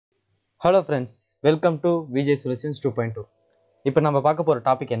Hello friends, welcome to VJ Solutions 2.2. இப்போ நம்ம பார்க்க போற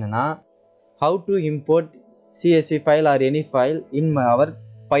டாபிக் என்னன்னா how to import CSV file or any file in our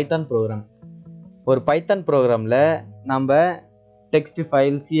Python program. ஒரு Python programல நம்ம text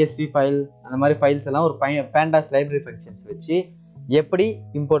file, CSV file அந்த மாதிரி files எல்லாம் ஒரு pandas library functions வச்சு எப்படி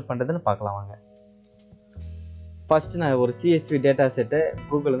import பண்றதுன்னு பார்க்கலாம் வாங்க. First நான் ஒரு CSV data set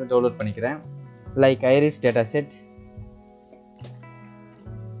Google வந்து டவுன்லோட் பண்ணிக்கிறேன். Like iris data set.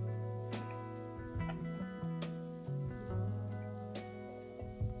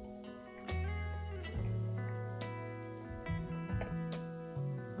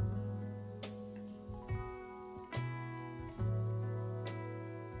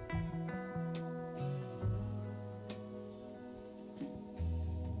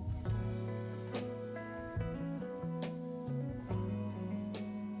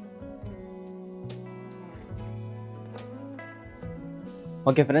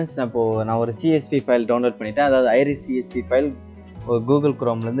 Okay friends, நான் ஒரு CSV ஃபைல் டவுன்லோட் பண்ணிட்டேன். அதாவது iris CSV ஃபைல் ஒரு கூகுள்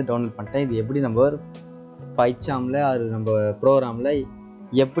குரோம்லேருந்து டவுன்லோட் பண்ணிட்டேன். இது எப்படி நம்ம ஒரு pycharmல அது நம்ம ப்ரோக்ராமில்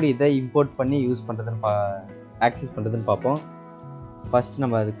எப்படி இதை இம்போர்ட் பண்ணி யூஸ் பண்ணுறதுன்னு ஆக்சஸ் பண்ணுறதுன்னு பார்ப்போம். ஃபஸ்ட்டு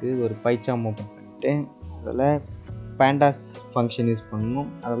நம்ம அதுக்கு ஒரு pycharm ஓப்பன் பண்ணிவிட்டு அதில் pandas ஃபங்க்ஷன் யூஸ் பண்ணணும்.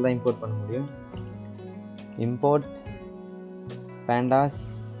 அதில் தான் இம்போர்ட் பண்ண முடியும். Import pandas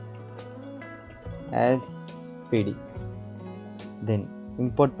as pd. தென்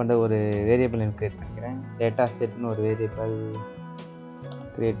இம்போர்ட் பண்ணுற ஒரு வேரியபிள் நான் க்ரியேட் பண்ணிக்கிறேன். டேட்டா செட்னு ஒரு வேரியபிள்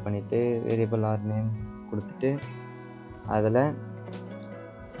க்ரியேட் பண்ணிவிட்டு வேரியபிள் ஆர் நேம் கொடுத்துட்டு அதில்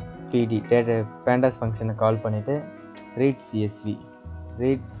பிடி டேட்டா பேண்டாஸ் ஃபங்க்ஷனை கால் பண்ணிவிட்டு ரீட் CSV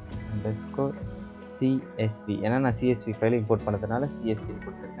ஏன்னா நான் CSV ஃபைலை இம்போர்ட் பண்ணுறதுனால CSV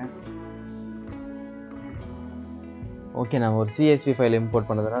கொடுத்துருக்கேன். ஓகே, நான் ஒரு CSV ஃபைலை இம்போர்ட்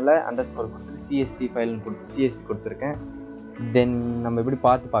பண்ணுறதுனால அண்டர்ஸ்கோர் கொடுத்துட்டு CSV கொடுத்துருக்கேன். தென் நம்ம எப்படி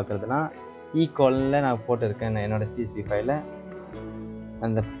பார்க்குறதுனா ஈக்குவலில் நான் போட்டிருக்கேன் என்னோடய CSV ஃபைலை.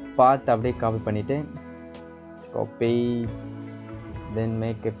 அந்த பார்த்து அப்படியே காப்பி பண்ணிவிட்டு காப்பி தென்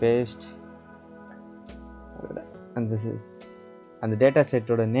மேக் எ பேஸ்ட். அந்த டேட்டா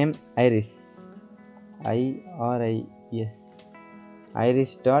செட்டோட நேம் iris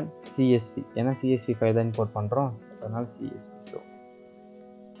iris.csv. ஏன்னா CSV ஃபைல் தான் இம்போர்ட் பண்ணுறோம், அதனால் CSV. So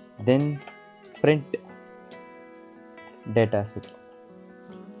then print data set.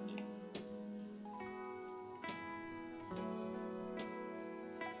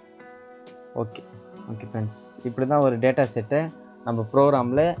 Okay friends, இப்படி தான் ஒரு டேட்டா செட்டை நம்ம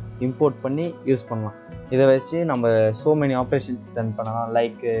ப்ரோக்ராமில் இம்போர்ட் பண்ணி யூஸ் பண்ணலாம். இதை வச்சு நம்ம so many ஆப்ரேஷன்ஸ் டன் பண்ணலாம்.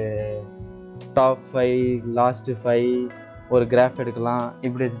 லைக் டாப் 5 லாஸ்ட் 5 ஒரு கிராஃப் எடுக்கலாம்.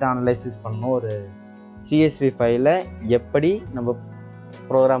 இப்படி வச்சு தான் அனலைசிஸ் பண்ணணும். ஒரு CSV ஃபைலை எப்படி நம்ம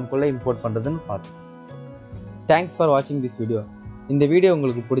ப்ரோக்ராம்குள்ளே இம்போர்ட் பண்ணுறதுன்னு பார்த்தோம். தேங்க்ஸ் ஃபார் வாட்சிங் திஸ் வீடியோ. இந்த வீடியோ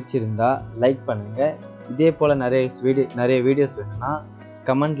உங்களுக்கு பிடிச்சிருந்தா லைக் பண்ணுங்கள். இதே போல் நிறைய வீடியோஸ் வேணும்னா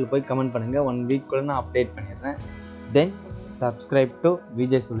கமெண்ட்டில் போய் கமெண்ட் பண்ணுங்கள். 1 வீக்குள்ளே நான் அப்டேட் பண்ணிடுறேன். தென் subscribe to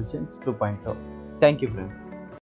VJ Solutions 2.0. Thank you friends.